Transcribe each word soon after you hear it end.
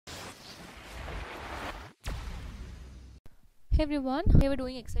Hey everyone, we were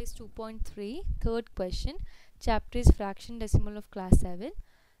doing exercise 2.3, third question. Chapter is fraction decimal of class 7.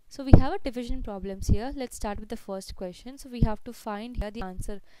 So we have a division problems here. Let's start with the first question. So we have to find here the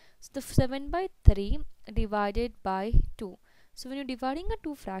answer. So the 7 by 3 divided by 2. So when you're dividing a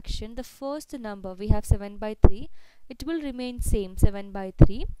 2 fraction, the first number we have 7 by 3, it will remain same 7 by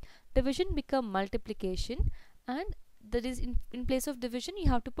 3. Division become multiplication, and that is in place of division you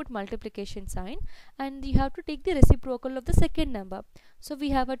have to put multiplication sign, and you have to take the reciprocal of the second number. So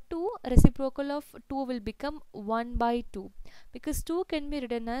we have a 2, reciprocal of 2 will become 1 by 2, because 2 can be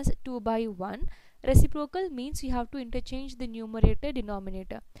written as 2 by 1. Reciprocal means you have to interchange the numerator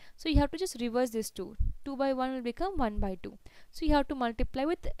denominator, so you have to just reverse this 2 by 1 will become 1 by 2. So you have to multiply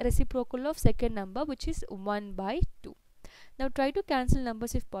with reciprocal of second number, which is 1 by 2. Now try to cancel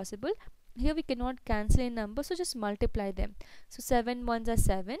numbers if possible. Here we cannot cancel a number, so just multiply them. So 7 ones are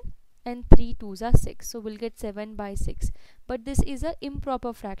 7 and 3 twos are 6, so we'll get 7 by 6. But this is a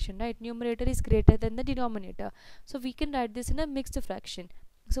improper fraction, right? Numerator is greater than the denominator, so we can write this in a mixed fraction.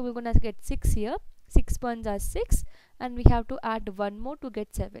 So we're gonna get 6 here. 6 ones are 6, and we have to add 1 more to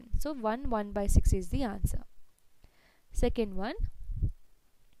get 7. So 1 by 6 is the answer. Second one,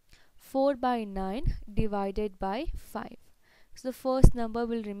 4 by 9 divided by 5. So the first number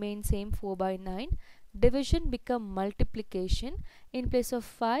will remain same, 4 by 9. Division become multiplication. In place of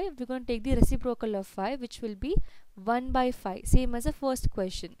 5, we're going to take the reciprocal of 5, which will be 1 by 5, same as the first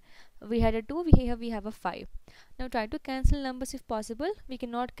question. We had a 2, here we have a 5. Now try to cancel numbers if possible. We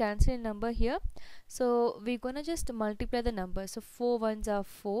cannot cancel a number here, so we're gonna just multiply the numbers. So 4 ones are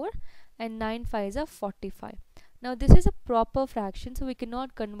 4 and 9 fives are 45. Now this is a proper fraction, so we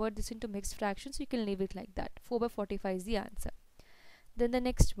cannot convert this into mixed fraction, so you can leave it like that. 4 by 45 is the answer. Then the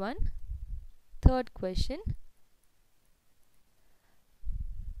next one, third question.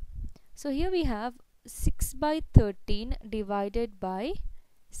 So here we have 6 by 13 divided by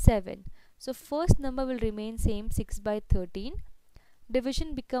 7. So first number will remain same, 6 by 13.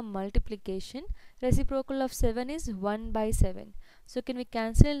 Division become multiplication. Reciprocal of 7 is 1 by 7. So can we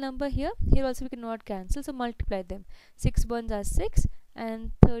cancel a number here? Here also we cannot cancel, so multiply them. 6 ones are 6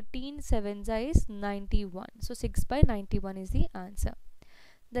 and 13 sevens is 91. So 6 by 91 is the answer.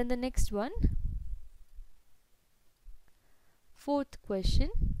 Then the next one, fourth question.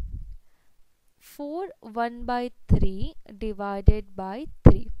 4 1 by 3 divided by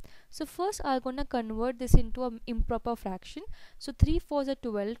 3. So first I'm gonna convert this into an improper fraction. So 3 4s are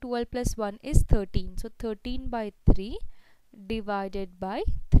 12. 12 plus 1 is 13. So 13 by 3 divided by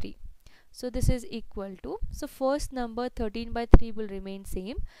 3. So this is equal to, so first number 13 by 3 will remain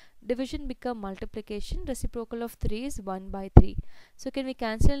same. Division become multiplication. Reciprocal of 3 is 1 by 3. So can we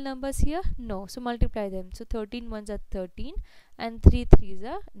cancel numbers here? No. So multiply them. So 13 ones are 13 and 3 threes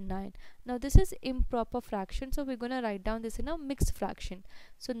are 9. Now this is improper fraction, so we're gonna write down this in a mixed fraction.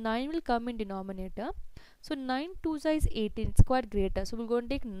 So 9 will come in denominator. So 9 twos is 18. It's quite greater. So we're going to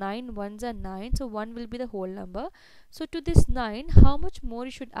take 9 ones are 9. So 1 will be the whole number. So to this 9, how much more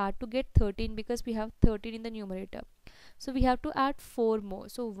you should add to get 13, because we have 13 in the numerator. So we have to add 4 more.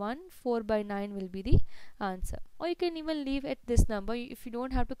 So 4 by 9 will be the answer. Or you can even leave at this number. If you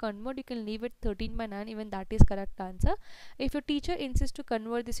don't have to convert, you can leave it 13 by 9. Even that is correct answer. If your teacher insists to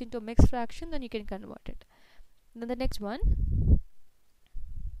convert this into a mixed fraction, then you can convert it. Then the next one,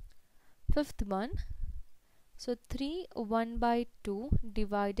 fifth one. So 3 1 by 2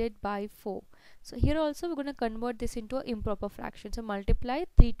 divided by 4. So here also we're going to convert this into an improper fraction. So multiply.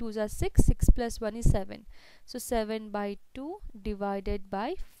 3 twos are 6. 6 plus 1 is 7. So 7 by 2 divided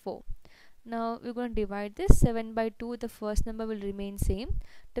by 4. Now we're going to divide this. 7 by 2, the first number will remain same.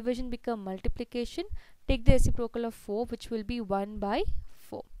 Division become multiplication. Take the reciprocal of 4, which will be 1 by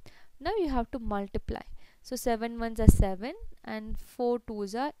 4. Now you have to multiply. So 7 ones are 7 and 4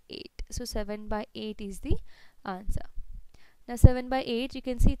 twos are 8. So 7 by 8 is the answer. Now 7 by 8, you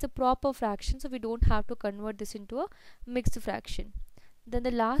can see it's a proper fraction, so we don't have to convert this into a mixed fraction. Then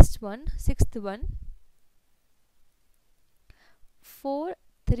the last one, sixth one, 4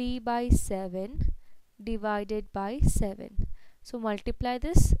 3 by 7 divided by 7. So multiply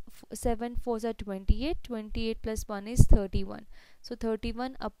this. 7 4s are 28. 28 plus 1 is 31. So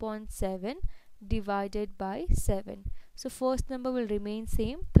 31 upon 7 divided by 7. So first number will remain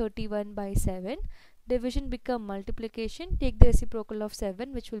same, 31 by 7. Division become multiplication. Take the reciprocal of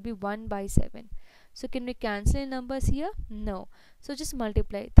 7, which will be 1 by 7. So can we cancel numbers here? No. So just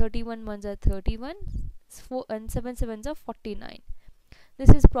multiply. 31 ones are 31 and 7 sevens are 49. This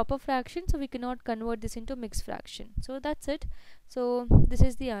is proper fraction, so we cannot convert this into mixed fraction. So that's it. So this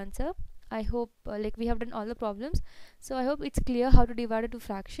is the answer. I hope like we have done all the problems, so I hope it's clear how to divide it to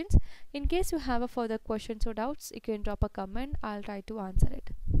fractions. In case you have a further questions or doubts, you can drop a comment. I'll try to answer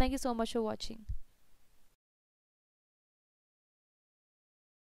it. Thank you so much for watching.